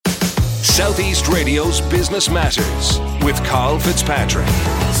Southeast Radio's Business Matters with Carl Fitzpatrick.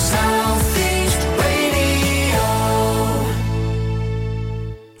 Southeast Radio.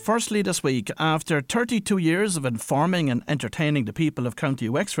 Firstly this week, after 32 years of informing and entertaining the people of County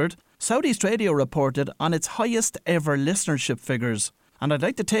Wexford, Southeast Radio reported on its highest ever listenership figures. And I'd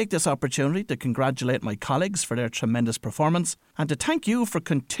like to take this opportunity to congratulate my colleagues for their tremendous performance and to thank you for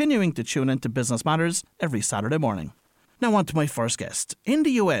continuing to tune into Business Matters every Saturday morning. Now on to my first guest. In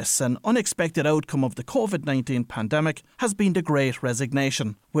the US, an unexpected outcome of the COVID-19 pandemic has been the Great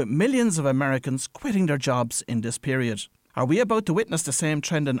Resignation, with millions of Americans quitting their jobs in this period. Are we about to witness the same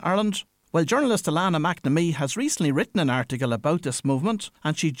trend in Ireland? Well, journalist Alana McNamee has recently written an article about this movement,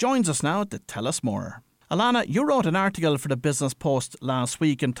 and she joins us now to tell us more. Alana, you wrote an article for the Business Post last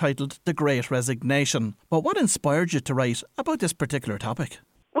week entitled The Great Resignation. But what inspired you to write about this particular topic?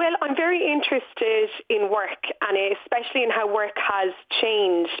 Well, I'm very interested in work, and especially in how work has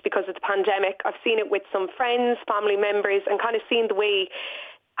changed because of the pandemic. I've seen it with some friends, family members, and kind of seen the way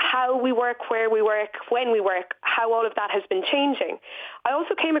how we work, where we work, when we work, how all of that has been changing. I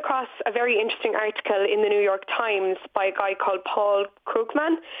also came across a very interesting article in the New York Times by a guy called Paul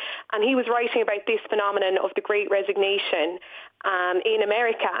Krugman, and he was writing about this phenomenon of the Great Resignation in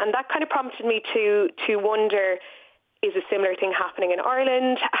America, and that kind of prompted me to wonder, is a similar thing happening in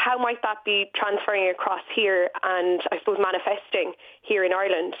Ireland? How might that be transferring across here and, I suppose, manifesting here in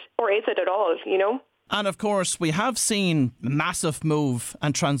Ireland? Or is it at all, you know? And of course, we have seen a massive move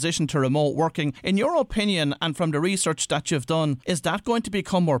and transition to remote working. In your opinion, and from the research that you've done, is that going to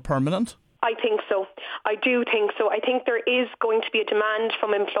become more permanent? I think so. I do think so. I think there is going to be a demand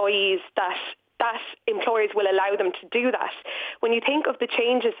from employees that employers will allow them to do that. When you think of the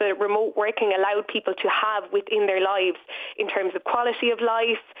changes that remote working allowed people to have within their lives in terms of quality of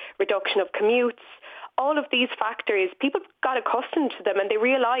life, reduction of commutes, all of these factors, people got accustomed to them and they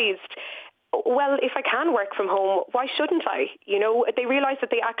realised, well, if I can work from home, why shouldn't I? You know, they realise that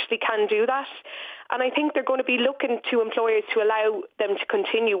they actually can do that. And I think they're going to be looking to employers to allow them to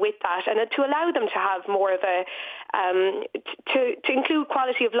continue with that and to allow them to have more of a, to include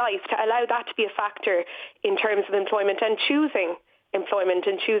quality of life, to allow that to be a factor in terms of employment and choosing employment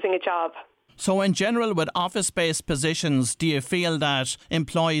and choosing a job. So in general, with office-based positions, do you feel that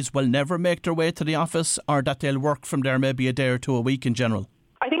employees will never make their way to the office or that they'll work from there maybe a day or two a week in general?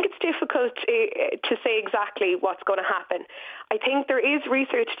 I think it's difficult to say exactly what's going to happen. I think there is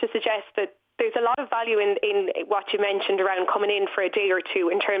research to suggest that there's a lot of value in what you mentioned around coming in for a day or two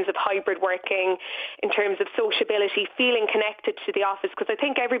in terms of hybrid working, in terms of sociability, feeling connected to the office, because I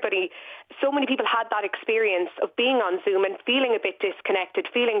think so many people had that experience of being on Zoom and feeling a bit disconnected,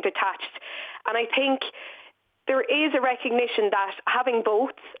 feeling detached. And I think there is a recognition that having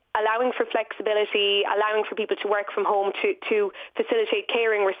both, allowing for flexibility, allowing for people to work from home to facilitate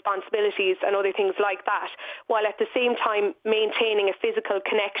caring responsibilities and other things like that, while at the same time maintaining a physical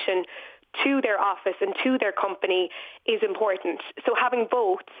connection to their office and to their company is important. So having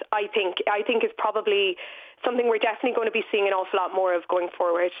both, I think is probably something we're definitely going to be seeing an awful lot more of going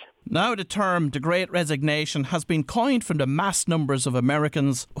forward. Now the term The Great Resignation has been coined from the mass numbers of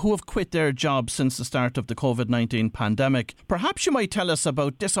Americans who have quit their jobs since the start of the COVID-19 pandemic. Perhaps you might tell us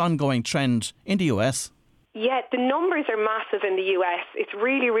about this ongoing trend in the US. Yeah, the numbers are massive in the US. It's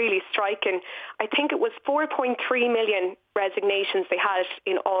really, really striking. I think it was 4.3 million resignations they had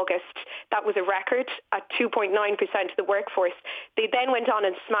in August. That was a record at 2.9% of the workforce. They then went on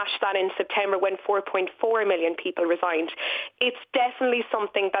and smashed that in September when 4.4 million people resigned. It's definitely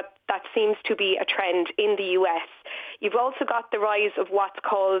something that seems to be a trend in the US. You've also got the rise of what's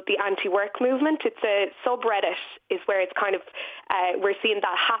called the anti-work movement. It's a subreddit is where it's kind of, we're seeing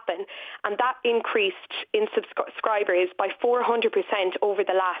that happen. And that increased in subscribers by 400% over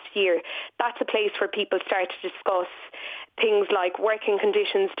the last year. That's a place where people start to discuss things like working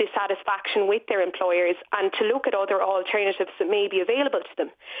conditions, dissatisfaction with their employers, and to look at other alternatives that may be available to them.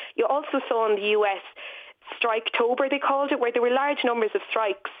 You also saw in the US Striketober, they called it, where there were large numbers of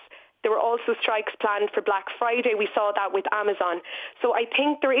strikes. There were also strikes planned for Black Friday. We saw that with Amazon. So I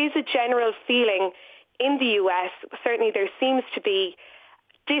think there is a general feeling in the US, certainly there seems to be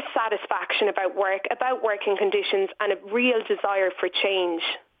dissatisfaction about work, about working conditions, and a real desire for change.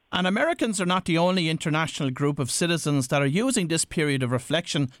 And Americans are not the only international group of citizens that are using this period of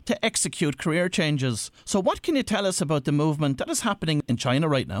reflection to execute career changes. So what can you tell us about the movement that is happening in China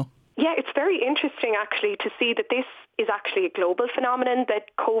right now? Yeah, it's very interesting actually to see that this is actually a global phenomenon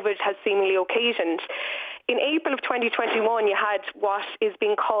that COVID has seemingly occasioned. In April of 2021, you had what is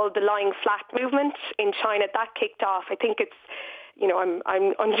being called the lying flat movement in China. That kicked off. I think it's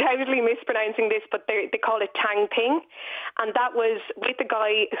I'm undoubtedly mispronouncing this, but they call it Tang Ping. And that was with a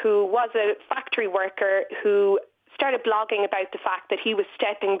guy who was a factory worker who started blogging about the fact that he was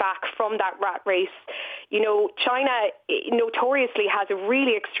stepping back from that rat race. China notoriously has a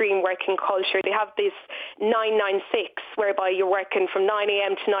really extreme working culture. They have this 996, whereby you're working from 9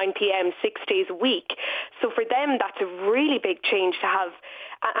 a.m. to 9 p.m. 6 days a week. So for them, that's a really big change to have.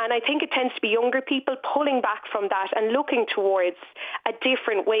 And I think it tends to be younger people pulling back from that and looking towards a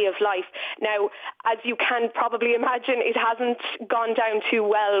different way of life. Now, as you can probably imagine, it hasn't gone down too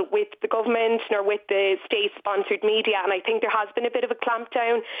well with the government nor with the state-sponsored media. And I think there has been a bit of a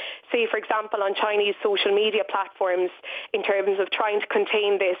clampdown, say, for example, on Chinese social media platforms in terms of trying to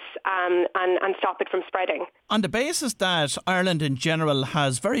contain this and stop it from spreading. On the basis that Ireland in general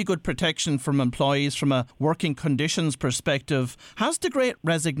has very good protection from employees from a working conditions perspective, has the Great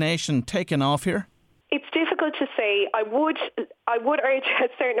Resignation taken off here? It's difficult to say. I would urge a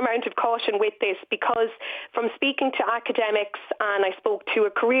certain amount of caution with this, because from speaking to academics, and I spoke to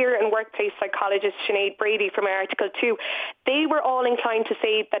a career and workplace psychologist, Sinead Brady, from Article 2, they were all inclined to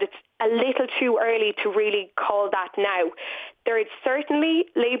say that it's a little too early to really call that now. There is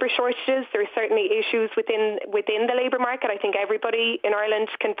certainly labour shortages. There are certainly issues within the labour market. I think everybody in Ireland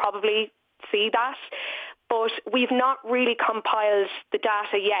can probably see that. But we've not really compiled the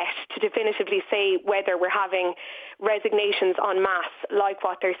data yet to definitively say whether we're having resignations en masse like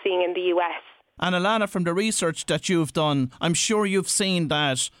what they're seeing in the US. And Alana, from the research that you've done, I'm sure you've seen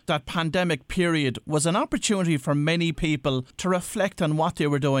that pandemic period was an opportunity for many people to reflect on what they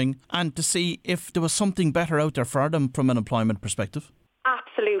were doing and to see if there was something better out there for them from an employment perspective.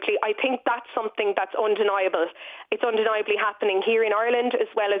 Absolutely. I think that's something that's undeniable. It's undeniably happening here in Ireland as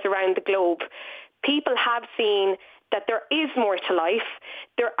well as around the globe. People have seen that there is more to life.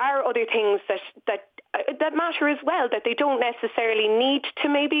 There are other things that matter as well, that they don't necessarily need to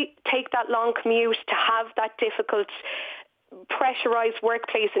maybe take that long commute, to have that difficult pressurised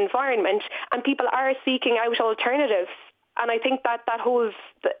workplace environment, and people are seeking out alternatives. And I think that holds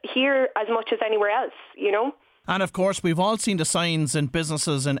here as much as anywhere else, And of course, we've all seen the signs in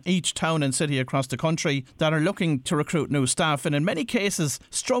businesses in each town and city across the country that are looking to recruit new staff and in many cases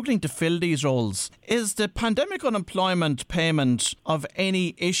struggling to fill these roles. Is the pandemic unemployment payment of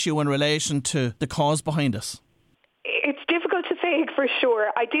any issue in relation to the cause behind this? It's difficult to say for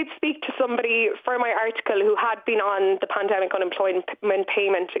sure. I did speak to somebody for my article who had been on the pandemic unemployment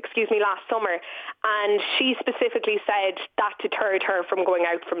payment, last summer, and she specifically said that deterred her from going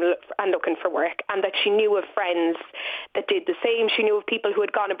out and looking for work, and that she knew of friends that did the same. She knew of people who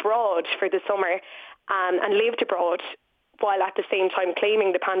had gone abroad for the summer and lived abroad while at the same time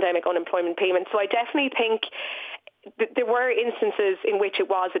claiming the pandemic unemployment payment. So I definitely think there were instances in which it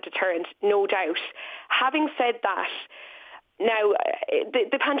was a deterrent, no doubt. Having said that, now,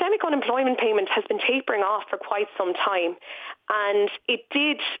 the pandemic unemployment payment has been tapering off for quite some time, and it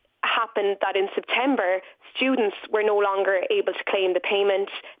did happen that in September, students were no longer able to claim the payment.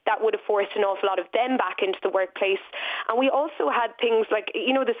 That would have forced an awful lot of them back into the workplace. And we also had things like,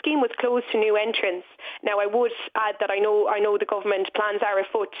 the scheme was closed to new entrants. Now, I would add that I know the government plans are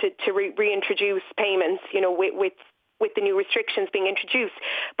afoot to reintroduce payments, with the new restrictions being introduced.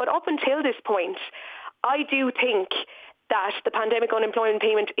 But up until this point, I do think that the pandemic unemployment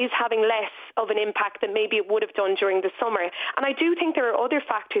payment is having less of an impact than maybe it would have done during the summer. And I do think there are other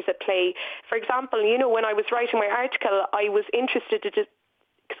factors at play. For example, when I was writing my article, I was interested to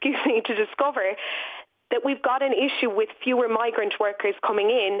discover that we've got an issue with fewer migrant workers coming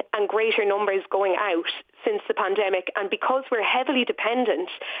in and greater numbers going out since the pandemic. And because we're heavily dependent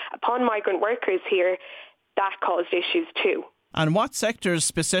upon migrant workers here, that caused issues too. And what sectors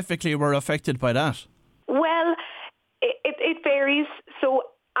specifically were affected by that? Well, it varies. So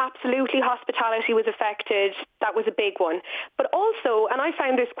absolutely hospitality was affected. That was a big one. But also, and I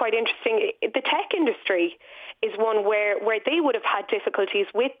found this quite interesting, the tech industry is one where they would have had difficulties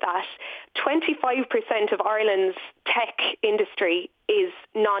with that. 25% of Ireland's tech industry is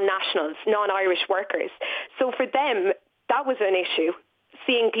non-nationals, non-Irish workers. So for them, that was an issue,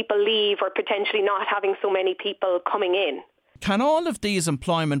 seeing people leave or potentially not having so many people coming in. Can all of these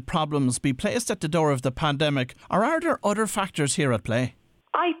employment problems be placed at the door of the pandemic, or are there other factors here at play?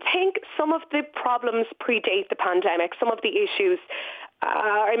 I think some of the problems predate the pandemic. Some of the issues,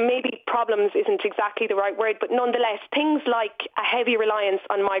 maybe problems isn't exactly the right word, but nonetheless, things like a heavy reliance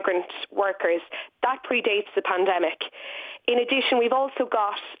on migrant workers, that predates the pandemic. In addition, we've also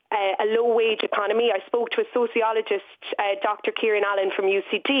got a low-wage economy. I spoke to a sociologist, Dr. Kieran Allen from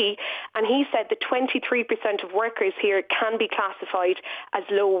UCD, and he said that 23% of workers here can be classified as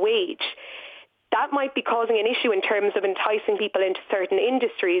low-wage. that might be causing an issue in terms of enticing people into certain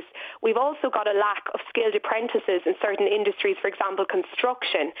industries. We've also got a lack of skilled apprentices in certain industries, for example,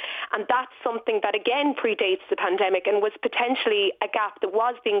 construction. And that's something that, again, predates the pandemic and was potentially a gap that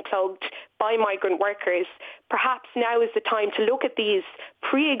was being plugged by migrant workers. Perhaps now is the time to look at these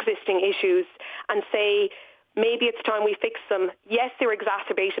pre-existing issues and say, maybe it's time we fix them. Yes, they're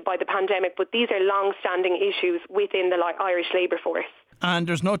exacerbated by the pandemic, but these are long-standing issues within the Irish labour force. And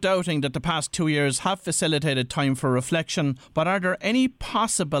there's no doubting that the past 2 years have facilitated time for reflection, but are there any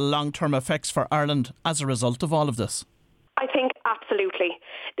possible long-term effects for Ireland as a result of all of this? I think absolutely.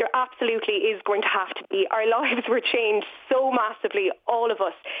 There absolutely is going to have to be. Our lives were changed so massively, all of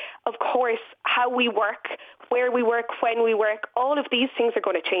us. Of course, how we work, where we work, when we work, all of these things are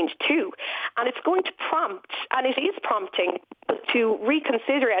going to change too. And it's going to prompt, and it is prompting, to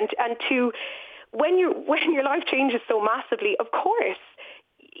reconsider and to, when your life changes so massively, of course,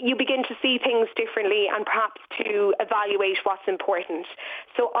 you begin to see things differently and perhaps to evaluate what's important.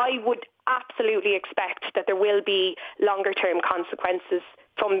 So I would absolutely expect that there will be longer-term consequences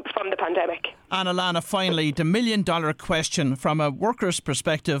from the pandemic. And Alana, finally, the million-dollar question from a worker's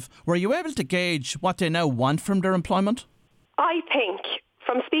perspective, were you able to gauge what they now want from their employment? I think,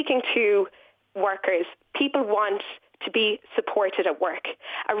 from speaking to workers, people want to be supported at work.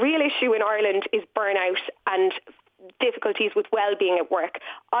 A real issue in Ireland is burnout and difficulties with well-being at work.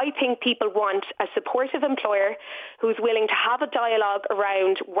 I think people want a supportive employer who's willing to have a dialogue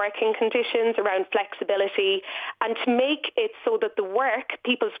around working conditions, around flexibility, and to make it so that the work,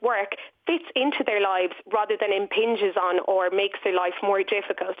 people's work, fits into their lives rather than impinges on or makes their life more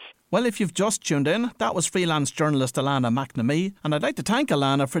difficult. Well, if you've just tuned in, that was freelance journalist Alana McNamee, and I'd like to thank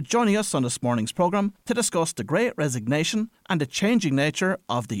Alana for joining us on this morning's programme to discuss the Great Resignation and the changing nature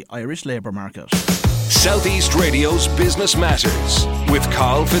of the Irish labour market. Southeast Radio's Business Matters with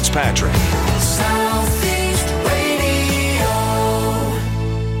Carl Fitzpatrick. Southeast.